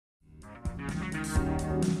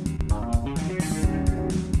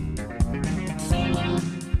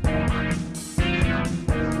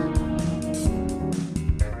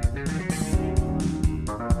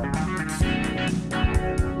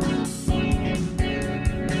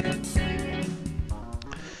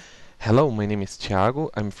Hello, my name is Thiago,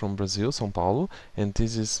 I'm from Brazil, São Paulo, and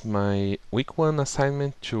this is my week 1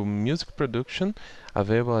 assignment to music production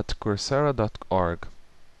available at coursera.org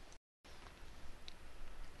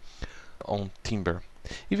on Timbre.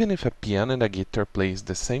 Even if a piano and a guitar plays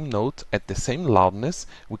the same note at the same loudness,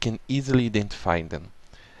 we can easily identify them.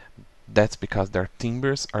 That's because their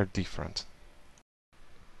timbres are different.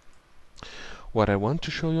 What I want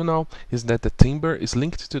to show you now is that the timbre is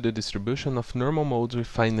linked to the distribution of normal modes we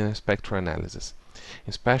find in spectral analysis.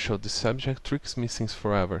 In special, this subject tricks me since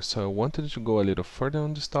forever, so I wanted to go a little further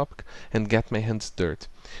on this topic and get my hands dirty.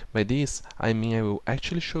 By this, I mean I will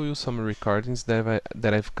actually show you some recordings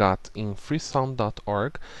that I've got in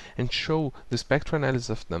freesound.org and show the spectral analysis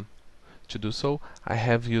of them. To do so, I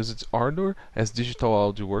have used Ardour as digital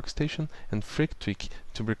audio workstation and FreakTweak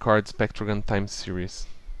to record spectrogram time series.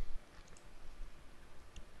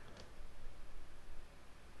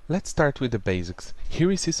 Let's start with the basics. Here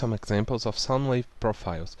we see some examples of sound wave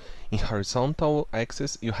profiles. In horizontal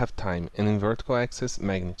axis you have time, and in vertical axis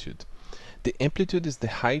magnitude. The amplitude is the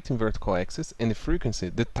height in vertical axis, and the frequency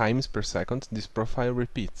the times per second this profile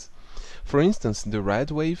repeats. For instance, the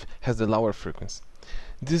red wave has the lower frequency.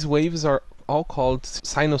 These waves are all called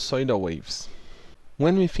sinusoidal waves.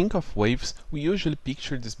 When we think of waves, we usually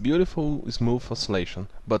picture this beautiful, smooth oscillation,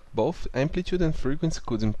 but both amplitude and frequency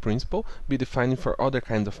could in principle be defined for other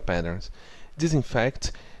kinds of patterns. This in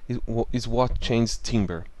fact is what changes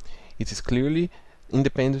timbre. It is clearly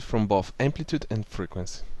independent from both amplitude and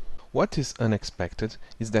frequency. What is unexpected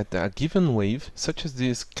is that a given wave, such as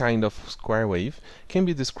this kind of square wave, can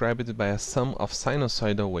be described by a sum of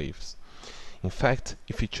sinusoidal waves. In fact,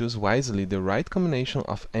 if we choose wisely the right combination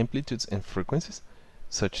of amplitudes and frequencies,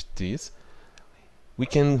 such this, we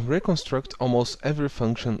can reconstruct almost every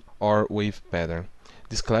function or wave pattern.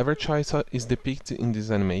 This clever choice is depicted in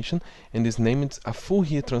this animation and is named a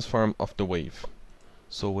Fourier Transform of the wave.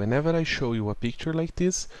 So whenever I show you a picture like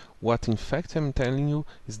this, what in fact I'm telling you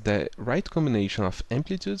is the right combination of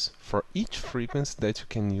amplitudes for each frequency that you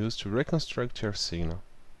can use to reconstruct your signal.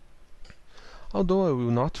 Although I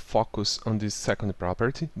will not focus on this second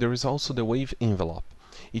property, there is also the wave envelope.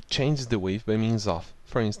 It changes the wave by means of,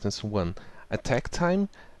 for instance, 1. Attack time,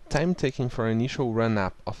 time taken for initial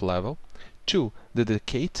run-up of level. 2. The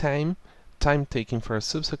decay time, time taken for a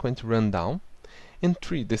subsequent run-down. And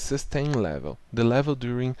 3. The sustain level, the level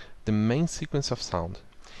during the main sequence of sound.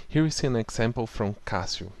 Here we see an example from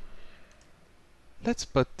Casio. Let's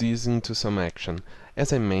put this into some action.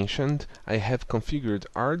 As I mentioned, I have configured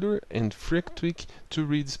Ardour and FreakTweak to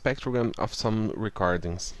read spectrogram of some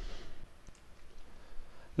recordings.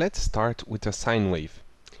 Let's start with a sine wave.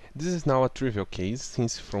 This is now a trivial case,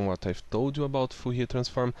 since from what I've told you about Fourier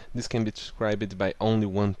transform, this can be described by only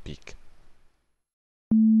one peak.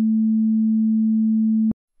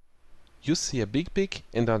 You see a big peak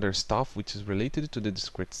and other stuff which is related to the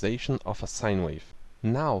discretization of a sine wave.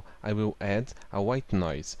 Now I will add a white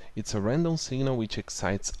noise. It's a random signal which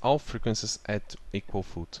excites all frequencies at equal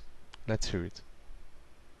foot. Let's hear it.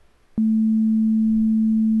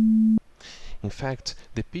 In fact,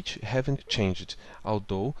 the pitch haven't changed,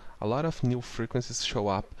 although a lot of new frequencies show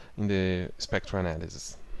up in the spectral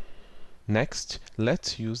analysis. Next,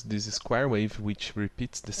 let's use this square wave which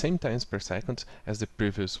repeats the same times per second as the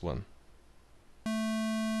previous one.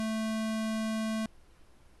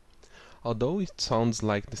 Although it sounds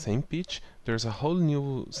like the same pitch, there's a whole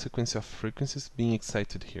new sequence of frequencies being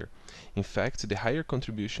excited here. In fact, the higher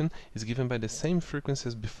contribution is given by the same frequency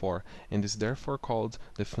as before, and is therefore called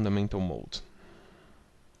the fundamental mode.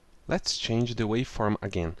 Let's change the waveform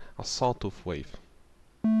again, a sawtooth wave.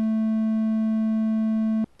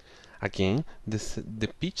 Again,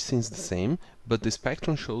 the pitch seems the same, but the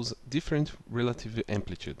spectrum shows different relative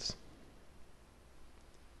amplitudes.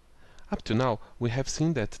 Up to now, we have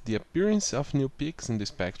seen that the appearance of new peaks in the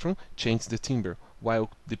spectrum changes the timbre,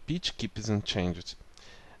 while the pitch keeps unchanged.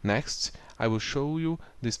 Next, I will show you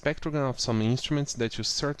the spectrogram of some instruments that you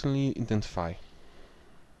certainly identify.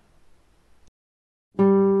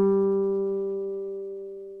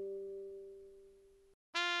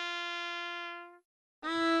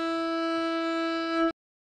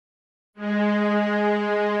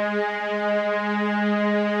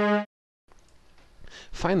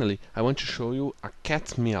 Finally, I want to show you a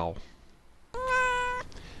cat meow.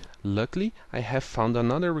 Luckily, I have found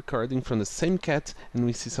another recording from the same cat and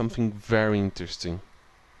we see something very interesting.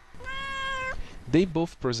 They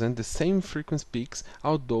both present the same frequency peaks,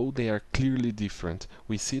 although they are clearly different.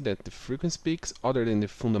 We see that the frequency peaks, other than the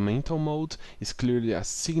fundamental mode, is clearly a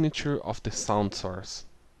signature of the sound source.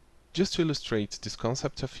 Just to illustrate this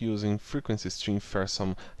concept of using frequencies to infer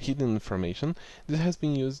some hidden information, this has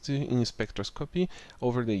been used in spectroscopy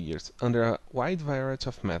over the years under a wide variety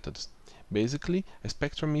of methods. Basically, a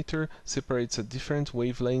spectrometer separates a different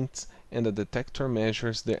wavelengths and a detector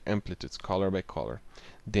measures their amplitudes color by color.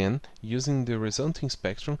 Then, using the resulting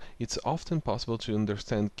spectrum, it's often possible to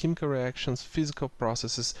understand chemical reactions, physical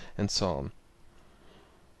processes, and so on.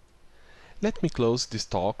 Let me close this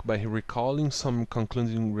talk by recalling some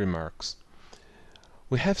concluding remarks.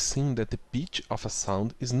 We have seen that the pitch of a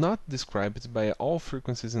sound is not described by all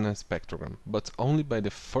frequencies in a spectrogram, but only by the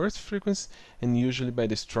first frequency and usually by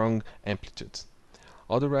the strong amplitudes.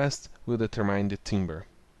 All the rest will determine the timbre.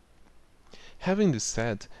 Having this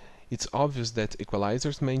said, it's obvious that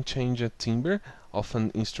equalizers may change a timbre of an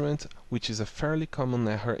instrument, which is a fairly common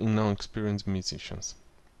error in non-experienced musicians.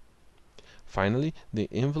 Finally, the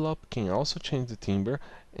envelope can also change the timbre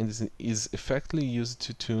and is effectively used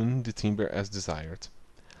to tune the timbre as desired.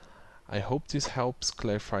 I hope this helps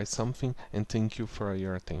clarify something, and thank you for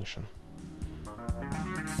your attention.